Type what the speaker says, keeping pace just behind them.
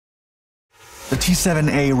The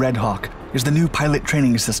T-7A Red Hawk is the new pilot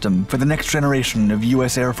training system for the next generation of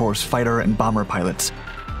U.S. Air Force fighter and bomber pilots.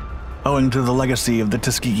 Owing to the legacy of the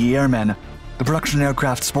Tuskegee Airmen, the production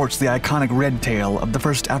aircraft sports the iconic red tail of the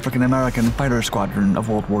first African-American Fighter Squadron of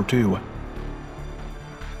World War II.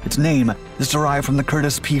 Its name is derived from the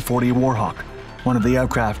Curtiss P-40 Warhawk, one of the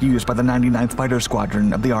aircraft used by the 99th Fighter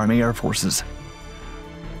Squadron of the Army Air Forces.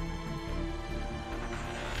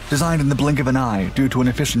 Designed in the blink of an eye due to an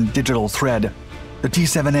efficient digital thread, the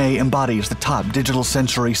T-7A embodies the top Digital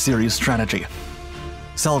Century series strategy.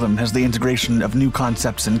 Seldom has the integration of new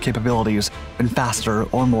concepts and capabilities been faster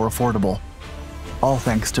or more affordable, all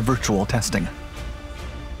thanks to virtual testing.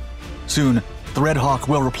 Soon, the Red Hawk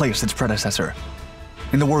will replace its predecessor.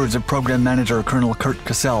 In the words of Program Manager Colonel Kirt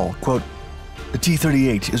Cassell, quote, "The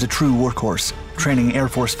T-38 is a true workhorse, training Air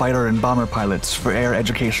Force fighter and bomber pilots for Air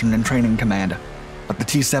Education and Training Command. But the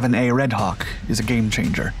T-7A Red Hawk is a game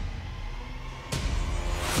changer."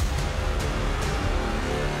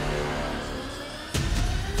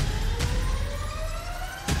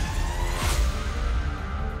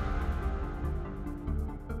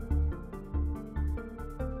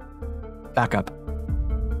 Backup.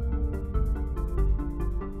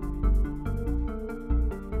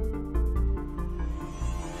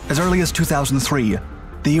 As early as 2003,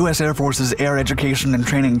 the U.S. Air Force's Air Education and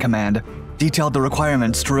Training Command detailed the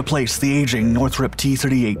requirements to replace the aging Northrop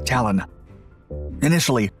T-38 Talon.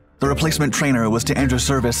 Initially, the replacement trainer was to enter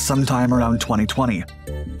service sometime around 2020,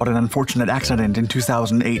 but an unfortunate accident in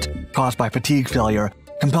 2008 caused by fatigue failure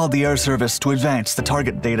compelled the Air Service to advance the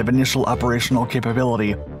target date of initial operational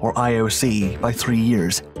capability, or IOC, by 3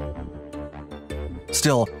 years.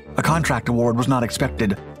 Still, a contract award was not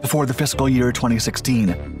expected before the fiscal year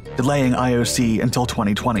 2016, delaying IOC until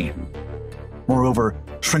 2020. Moreover,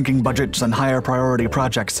 shrinking budgets and higher priority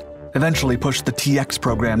projects eventually pushed the TX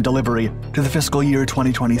program delivery to the fiscal year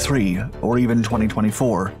 2023 or even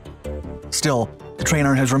 2024. Still, the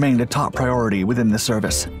trainer has remained a top priority within the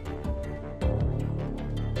service.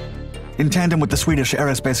 In tandem with the Swedish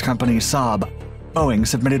aerospace company Saab, Boeing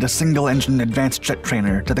submitted a single-engine advanced jet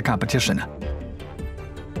trainer to the competition.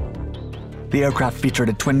 The aircraft featured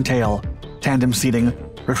a twin-tail, tandem seating,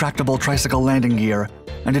 retractable tricycle landing gear,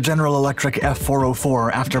 and a General Electric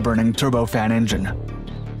F404 afterburning turbofan engine.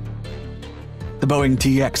 The Boeing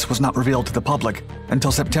TX was not revealed to the public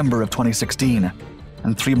until September of 2016,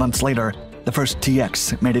 and 3 months later, the first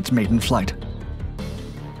TX made its maiden flight.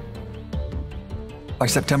 By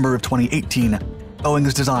September of 2018,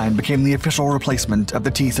 Boeing's design became the official replacement of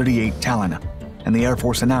the T-38 Talon, and the Air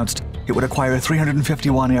Force announced it would acquire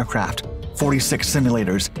 351 aircraft, 46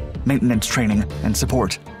 simulators, maintenance training, and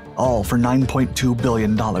support, all for $9.2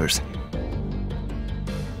 billion.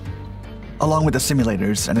 Along with the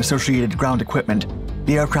simulators and associated ground equipment,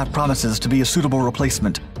 the aircraft promises to be a suitable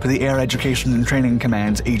replacement for the Air Education and Training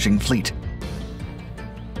Command's aging fleet.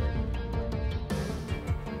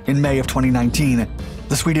 In May of 2019,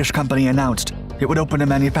 the Swedish company announced it would open a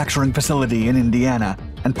manufacturing facility in Indiana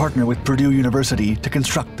and partner with Purdue University to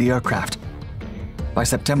construct the aircraft. By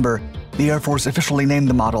September, the Air Force officially named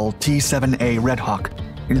the model T-7A Red Hawk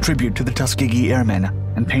in tribute to the Tuskegee Airmen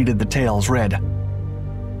and painted the tails red.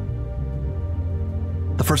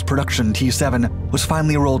 The first production T-7 was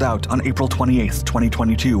finally rolled out on April 28,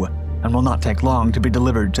 2022, and will not take long to be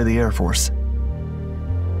delivered to the Air Force.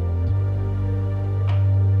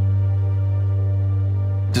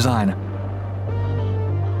 Design.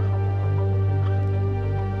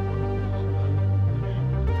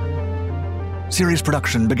 Series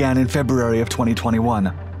production began in February of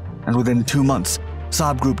 2021, and within 2 months,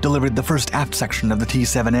 Saab Group delivered the first aft section of the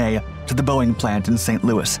T-7A to the Boeing plant in St.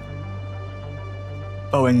 Louis.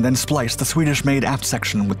 Boeing then spliced the Swedish-made aft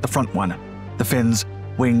section with the front one, the fins,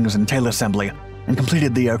 wings, and tail assembly, and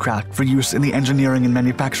completed the aircraft for use in the Engineering and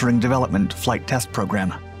Manufacturing Development Flight Test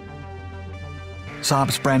Program.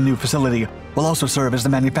 Saab's brand new facility will also serve as the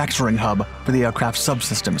manufacturing hub for the aircraft's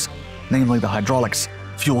subsystems, namely the hydraulics,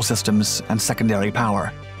 fuel systems, and secondary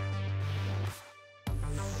power.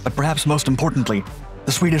 But perhaps most importantly,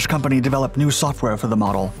 the Swedish company developed new software for the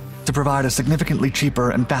model to provide a significantly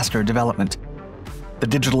cheaper and faster development. The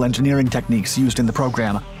digital engineering techniques used in the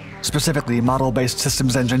program, specifically model-based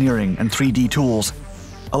systems engineering and 3D tools,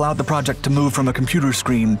 allowed the project to move from a computer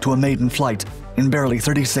screen to a maiden flight in barely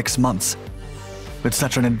 36 months. With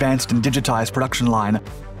such an advanced and digitized production line,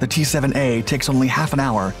 the T-7A takes only half an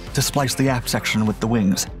hour to splice the aft section with the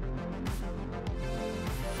wings.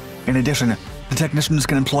 In addition, the technicians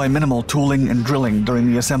can employ minimal tooling and drilling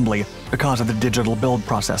during the assembly because of the digital build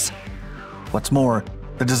process. What's more,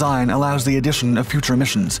 the design allows the addition of future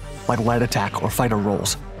missions, like light attack or fighter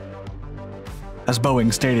roles. as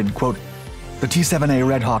Boeing stated, quote, "The T-7A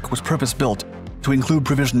Red Hawk was purpose-built to include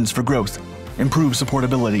provisions for growth, improve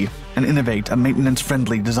supportability, and innovate a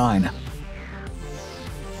maintenance-friendly design."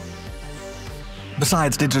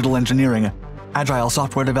 Besides digital engineering, agile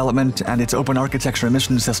software development and its open architecture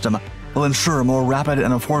mission system will ensure more rapid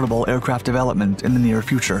and affordable aircraft development in the near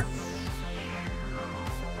future.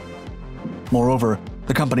 Moreover,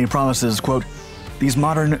 the company promises, quote, "These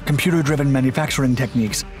modern, computer-driven manufacturing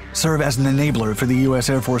techniques serve as an enabler for the U.S.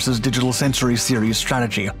 Air Force's Digital Century Series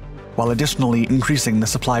strategy, while additionally increasing the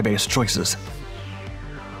supply-based choices."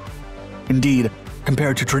 Indeed,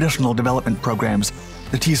 compared to traditional development programs,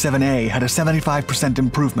 the T-7A had a 75%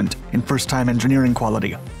 improvement in first-time engineering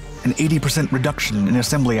quality, an 80% reduction in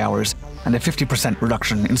assembly hours, and a 50%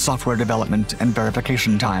 reduction in software development and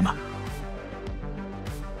verification time.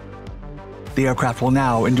 The aircraft will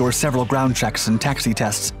now endure several ground checks and taxi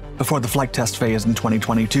tests before the flight test phase in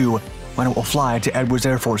 2022, when it will fly to Edwards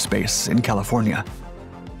Air Force Base in California.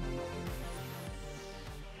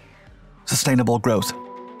 Sustainable growth.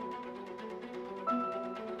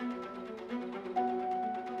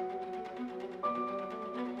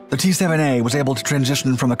 The T-7A was able to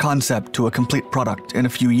transition from a concept to a complete product in a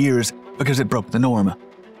few years because it broke the norm.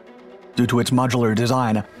 Due to its modular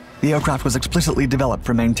design, the aircraft was explicitly developed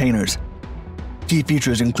for maintainers. Key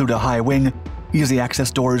features include a high wing, easy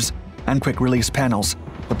access doors, and quick-release panels,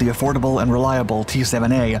 with the affordable and reliable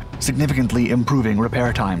T-7A significantly improving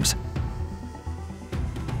repair times.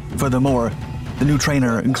 Furthermore, the new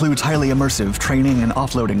trainer includes highly immersive training and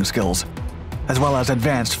offloading skills, as well as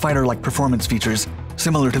advanced fighter-like performance features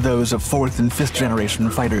similar to those of 4th and 5th generation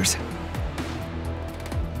fighters.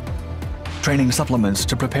 Training supplements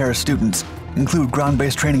to prepare students include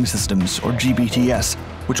ground-based training systems, or GBTS,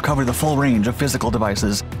 which cover the full range of physical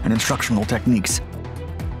devices and instructional techniques.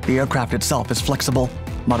 The aircraft itself is flexible,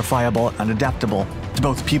 modifiable, and adaptable to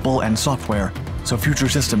both people and software, so future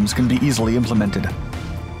systems can be easily implemented.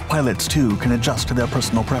 Pilots, too, can adjust to their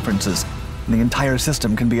personal preferences, and the entire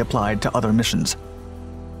system can be applied to other missions.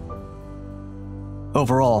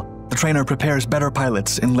 Overall, the trainer prepares better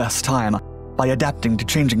pilots in less time by adapting to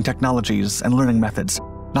changing technologies and learning methods,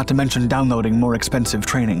 not to mention downloading more expensive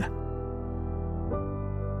training.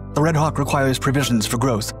 The Red Hawk requires provisions for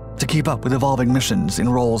growth to keep up with evolving missions in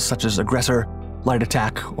roles such as aggressor, light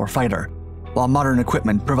attack, or fighter, while modern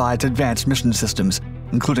equipment provides advanced mission systems,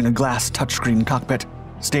 including a glass touchscreen cockpit,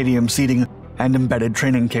 stadium seating, and embedded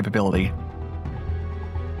training capability.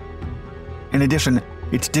 In addition,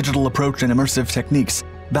 its digital approach and immersive techniques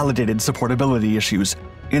validated supportability issues,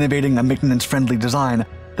 innovating a maintenance-friendly design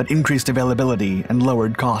that increased availability and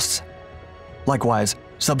lowered costs. Likewise,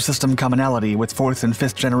 subsystem commonality with 4th and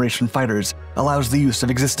 5th generation fighters allows the use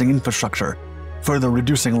of existing infrastructure, further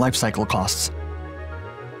reducing lifecycle costs.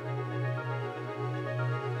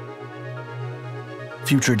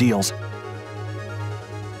 Future deals.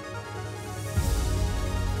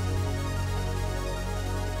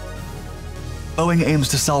 Boeing aims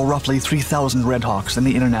to sell roughly 3,000 Red Hawks in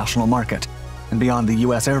the international market, and beyond the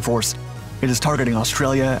U.S. Air Force, it is targeting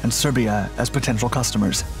Australia and Serbia as potential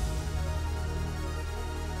customers.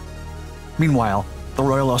 Meanwhile, the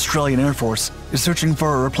Royal Australian Air Force is searching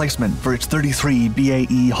for a replacement for its 33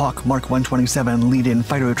 BAE Hawk Mark 127 lead-in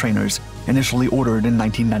fighter trainers initially ordered in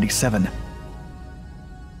 1997.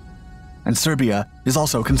 And Serbia is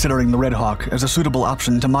also considering the Red Hawk as a suitable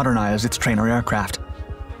option to modernize its trainer aircraft.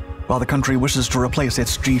 While the country wishes to replace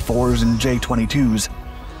its G4s and J-22s,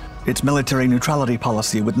 its military neutrality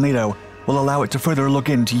policy with NATO will allow it to further look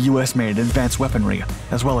into US-made advanced weaponry,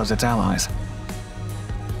 as well as its allies.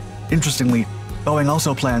 Interestingly, Boeing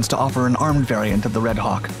also plans to offer an armed variant of the Red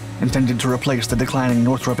Hawk, intended to replace the declining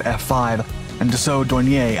Northrop F-5 and Dassault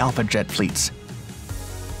Dornier Alpha Jet fleets.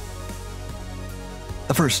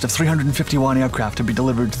 The first of 351 aircraft to be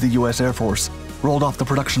delivered to the US Air Force rolled off the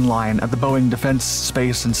production line at the Boeing Defense,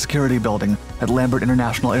 Space, and Security Building at Lambert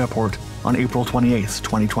International Airport on April 28,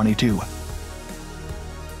 2022.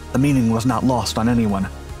 The meaning was not lost on anyone,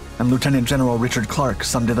 and Lieutenant General Richard Clark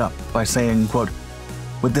summed it up by saying, quote,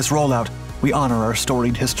 "With this rollout, we honor our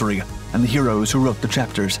storied history and the heroes who wrote the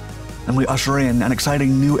chapters, and we usher in an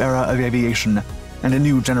exciting new era of aviation and a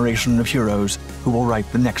new generation of heroes who will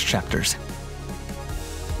write the next chapters."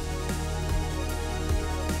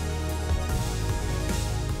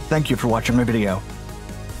 Thank you for watching my video.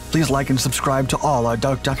 Please like and subscribe to all our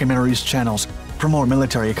Dark Documentaries channels for more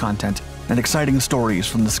military content and exciting stories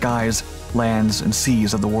from the skies, lands, and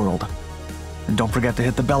seas of the world. And don't forget to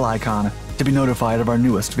hit the bell icon to be notified of our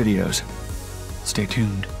newest videos. Stay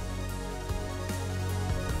tuned.